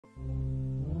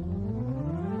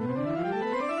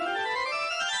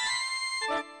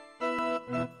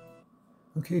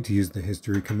Okay, to use the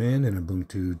history command in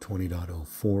Ubuntu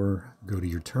 20.04, go to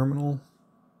your terminal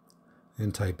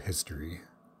and type history.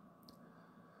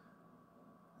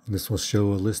 And this will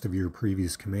show a list of your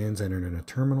previous commands entered in a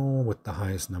terminal, with the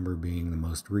highest number being the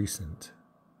most recent.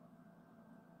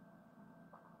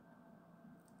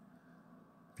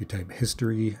 If you type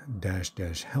history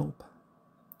 -- help,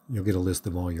 you'll get a list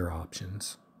of all your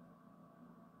options.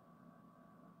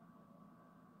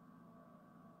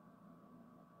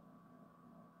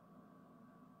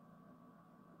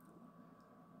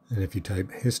 And if you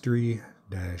type history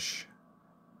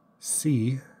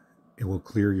 -C, it will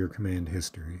clear your command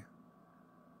history.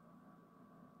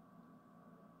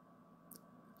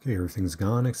 Okay, everything's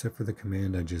gone except for the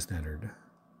command I just entered.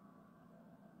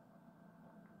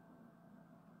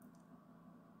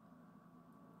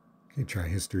 Okay, try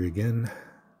history again.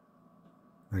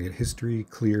 I get history,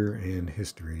 clear, and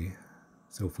history.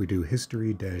 So if we do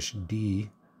history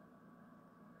 -D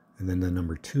and then the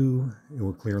number 2, it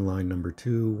will clear line number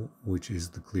 2, which is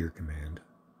the clear command.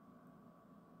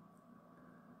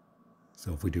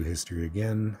 So if we do history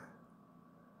again,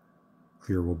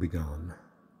 clear will be gone.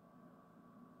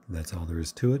 That's all there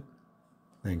is to it.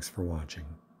 Thanks for watching.